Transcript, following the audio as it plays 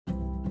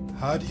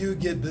How do you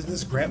get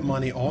business grant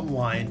money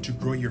online to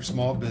grow your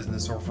small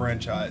business or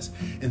franchise?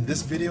 In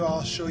this video,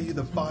 I'll show you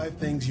the 5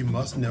 things you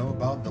must know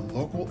about the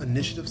Local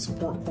Initiative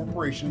Support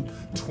Corporation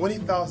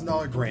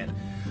 $20,000 grant.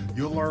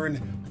 You'll learn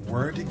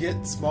where to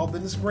get small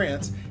business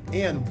grants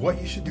and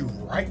what you should do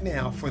right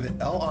now for the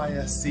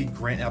LISC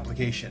grant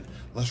application.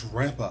 Let's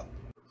ramp up.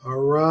 All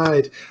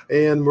right,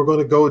 and we're going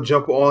to go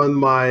jump on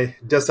my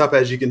desktop,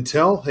 as you can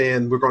tell,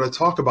 and we're going to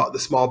talk about the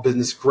small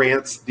business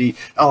grants, the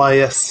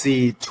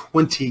LISC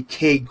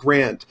 20K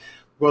grant.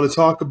 We're going to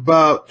talk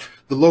about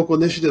the Local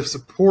Initiative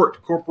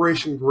Support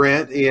Corporation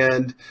grant,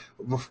 and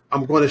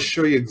I'm going to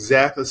show you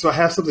exactly. So I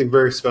have something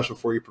very special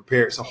for you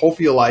prepared. So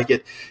hopefully you'll like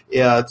it.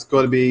 Yeah, it's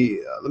going to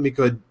be. Let me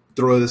go ahead and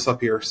throw this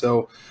up here.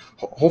 So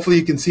hopefully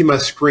you can see my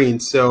screen.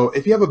 So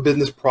if you have a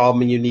business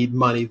problem and you need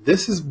money,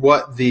 this is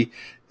what the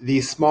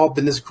small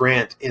business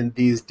grant and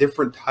these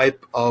different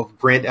type of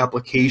grant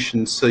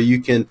applications, so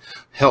you can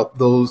help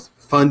those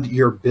fund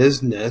your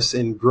business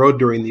and grow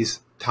during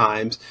these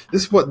times.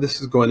 This is what this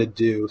is going to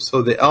do.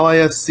 So the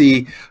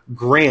LISC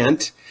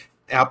grant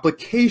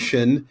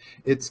application,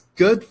 it's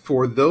good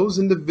for those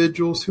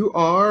individuals who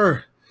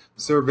are,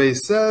 survey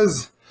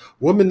says,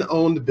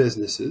 women-owned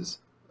businesses,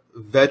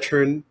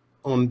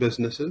 veteran-owned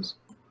businesses,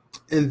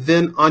 and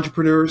then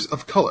entrepreneurs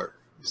of color.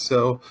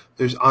 So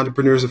there's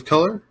entrepreneurs of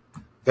color,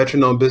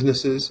 veteran-owned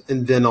businesses,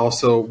 and then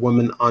also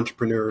women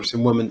entrepreneurs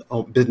and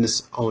women-owned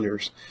business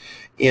owners.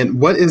 And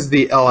what is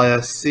the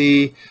LISC,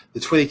 the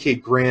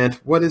 20K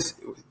grant?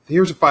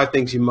 Here's the 5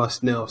 things you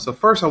must know. So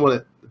first, I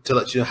want to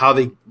let you know how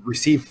they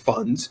receive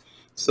funds.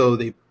 So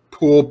they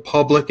pool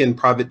public and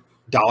private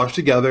dollars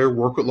together,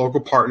 work with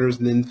local partners,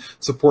 and then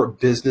support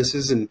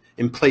businesses and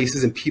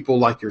places and people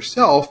like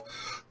yourself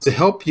to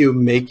help you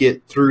make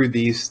it through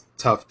these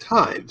tough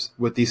times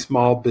with these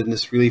small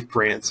business relief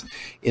grants,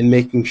 in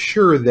making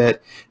sure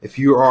that if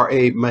you are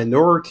a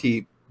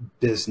minority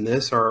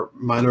business or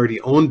minority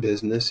owned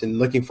business and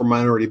looking for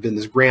minority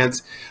business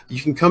grants,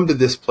 you can come to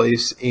this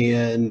place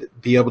and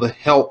be able to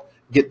help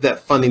get that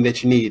funding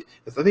that you need.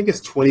 I think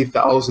it's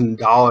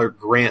 $20,000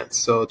 grant,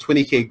 so a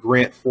 20K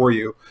grant for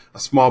you, a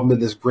small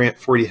business grant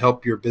for you to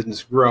help your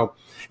business grow.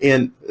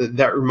 And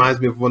that reminds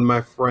me of one of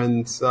my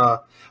friends.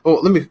 I'll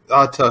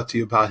talk to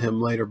you about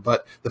him later,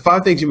 but the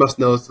 5 things you must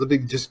know, so let me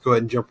just go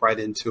ahead and jump right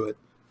into it.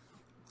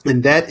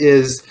 And that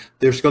is,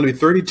 there's going to be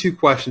 32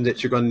 questions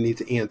that you're going to need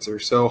to answer.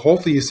 So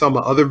hopefully you saw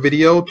my other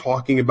video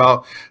talking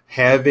about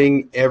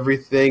having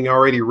everything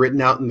already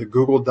written out in the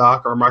Google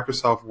Doc or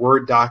Microsoft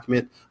Word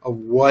document of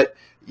what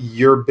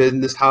your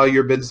business, how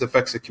your business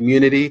affects the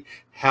community,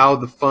 how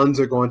the funds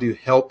are going to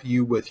help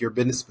you with your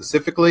business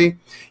specifically,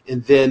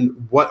 and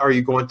then what are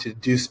you going to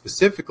do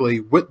specifically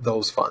with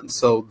those funds.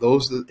 So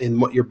those in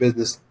what your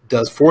business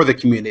does for the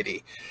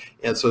community.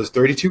 And so there's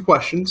 32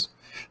 questions.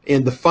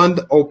 And the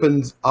fund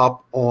opens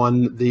up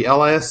on the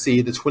LISC,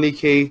 the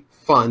 20K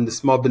fund, the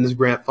Small Business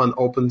Grant Fund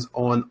opens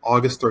on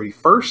August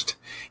 31st.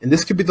 And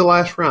this could be the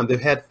last round.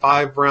 They've had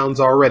 5 rounds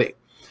already.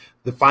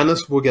 The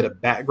finalists will get a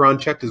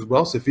background check as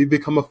well. So if you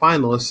become a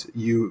finalist,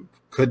 you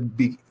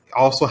could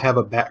also have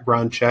a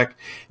background check.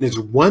 And there's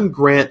 1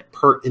 grant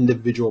per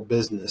individual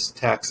business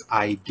tax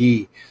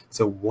ID.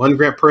 So 1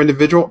 grant per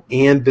individual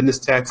and business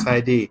tax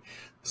ID.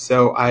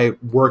 So I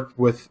worked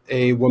with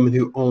a woman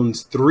who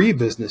owns 3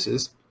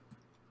 businesses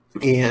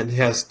and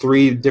has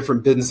 3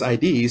 different business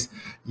IDs,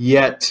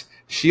 yet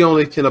she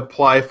only can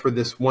apply for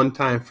this one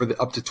time for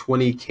the up to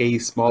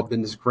 20K small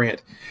business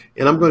grant.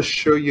 And I'm going to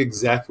show you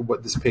exactly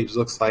what this page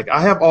looks like.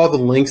 I have all the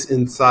links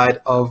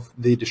inside of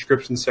the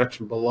description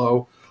section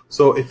below.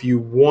 So if you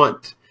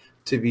want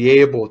to be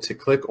able to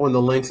click on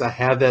the links, I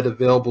have that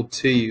available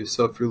to you.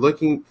 So if you're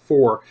looking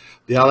for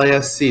the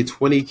LISC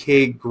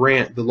 20K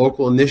grant, the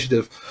Local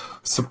Initiative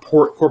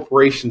Support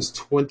Corporation's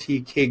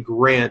 20K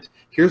grant,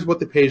 here's what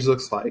the page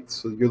looks like.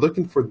 So you're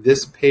looking for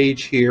this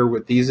page here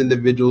with these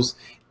individuals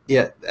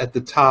at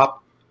the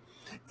top,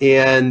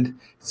 and it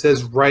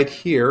says right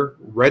here,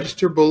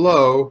 register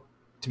below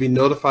to be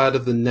notified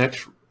of the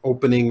next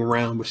opening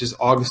round, which is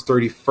August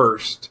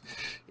 31st.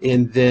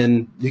 And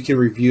then you can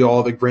review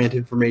all the grant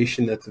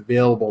information that's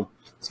available.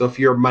 So if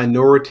you're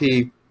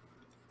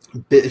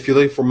if you're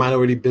looking for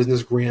minority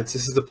business grants,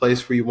 this is the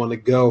place where you want to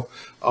go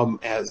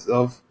as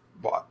of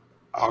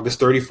August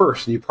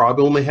 31st. And you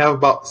probably only have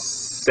about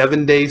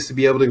 7 days to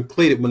be able to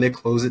complete it when they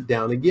close it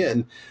down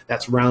again.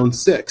 That's round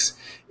 6.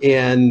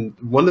 And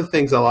one of the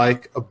things I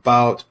like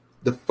about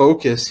the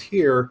focus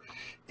here,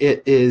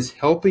 it is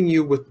helping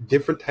you with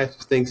different types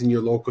of things in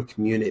your local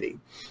community.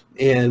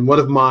 And one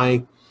of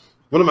my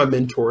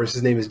mentors,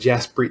 his name is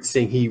Jaspreet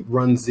Singh. He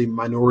runs the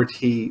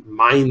Minority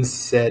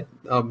Mindset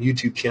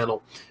YouTube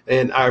channel.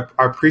 And I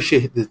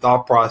appreciate the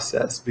thought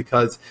process,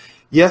 because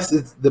yes,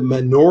 it's the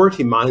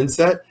minority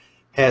mindset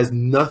has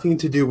nothing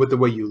to do with the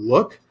way you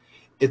look.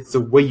 It's the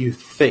way you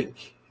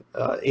think.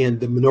 And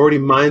the minority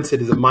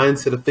mindset is a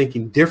mindset of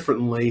thinking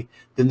differently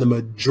than the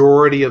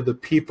majority of the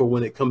people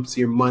when it comes to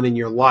your money in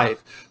your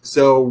life.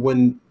 So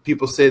when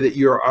people say that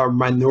you're a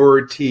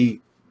minority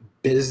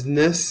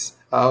business,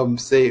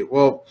 say,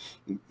 well,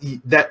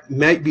 that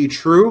might be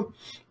true,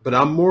 but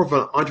I'm more of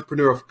an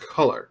entrepreneur of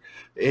color.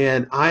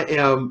 And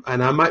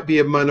I might be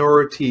a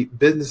minority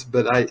business,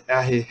 but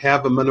I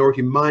have a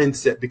minority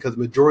mindset because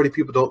the majority of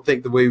people don't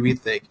think the way we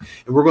think.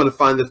 And we're going to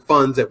find the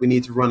funds that we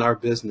need to run our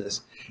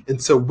business.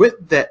 And so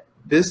with that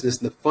business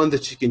and the fund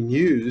that you can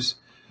use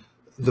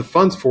the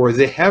funds for, is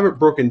they have it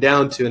broken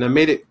down to, and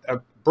I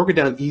broke it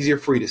down easier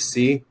for you to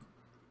see.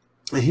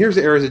 And here's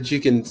the areas that you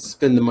can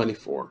spend the money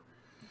for.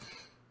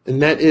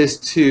 And that is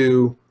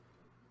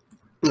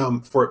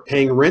for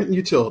paying rent and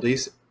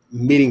utilities,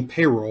 meeting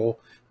payroll,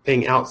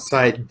 paying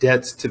outside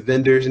debts to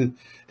vendors, and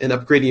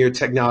upgrading your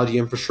technology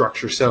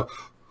infrastructure. So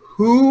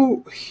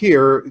who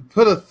here,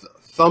 put a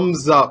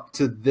thumbs up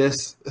to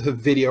this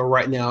video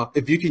right now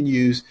if you can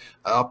use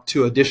up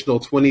to additional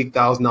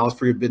 $20,000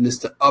 for your business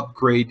to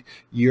upgrade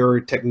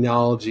your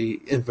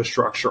technology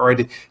infrastructure, or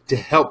to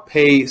help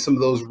pay some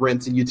of those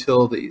rents and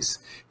utilities,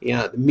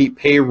 and meet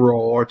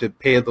payroll, or to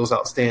pay those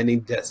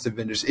outstanding debts to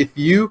vendors. If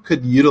you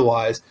could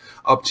utilize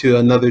up to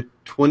another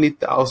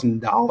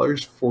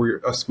 $20,000 for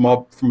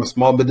from a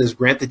small business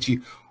grant that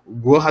you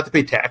will have to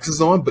pay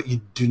taxes on, but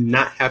you do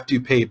not have to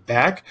pay it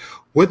back,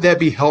 would that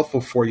be helpful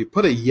for you?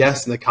 Put a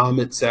yes in the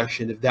comment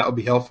section if that would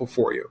be helpful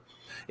for you.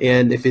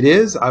 And if it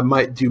is, I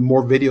might do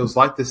more videos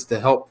like this to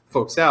help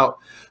folks out,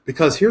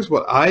 because here's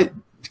what I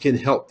can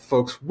help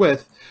folks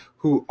with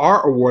who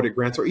are awarded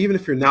grants, or even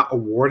if you're not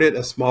awarded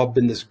a small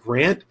business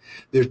grant,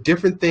 there's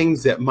different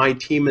things that my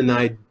team and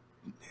I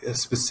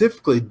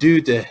specifically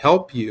do to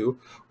help you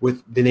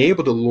with being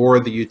able to lower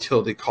the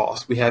utility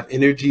costs. We have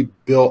energy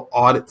bill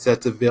audits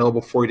that's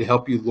available for you to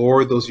help you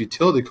lower those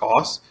utility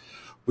costs.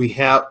 We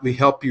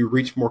help you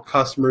reach more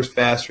customers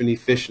faster and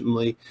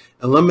efficiently,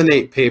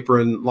 eliminate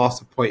paper and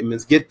lost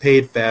appointments, get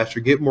paid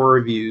faster, get more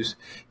reviews,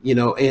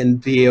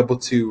 and be able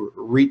to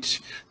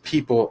reach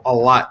people a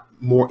lot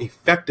more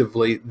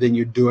effectively than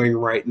you're doing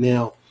right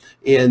now.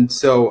 And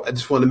so I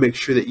just want to make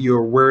sure that you're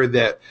aware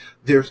that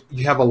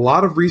you have a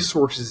lot of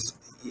resources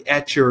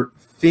at your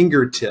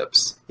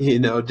fingertips.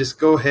 Just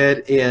go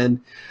ahead and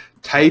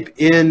type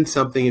in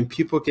something and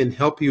people can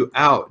help you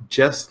out,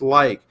 just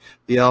like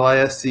the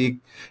LISC,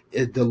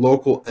 the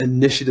Local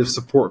Initiative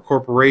Support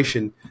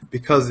Corporation,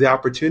 because the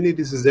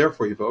opportunities is there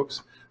for you,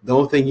 folks. The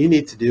only thing you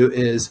need to do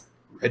is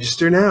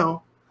register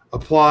now,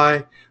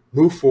 apply,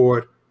 move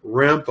forward,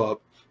 ramp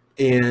up,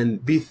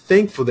 and be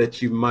thankful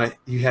that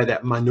you had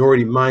that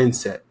minority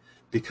mindset,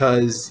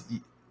 because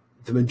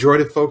the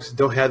majority of folks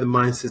don't have the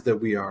mindset that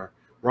we are.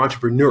 We're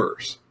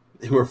entrepreneurs,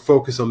 and we're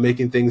focused on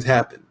making things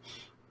happen,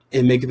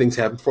 and making things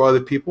happen for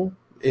other people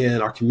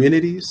in our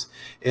communities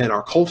and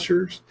our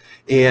cultures,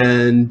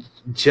 and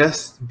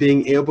just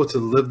being able to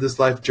live this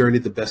life journey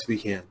the best we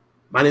can.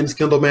 My name is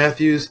Kendall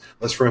Matthews.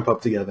 Let's ramp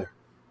up together.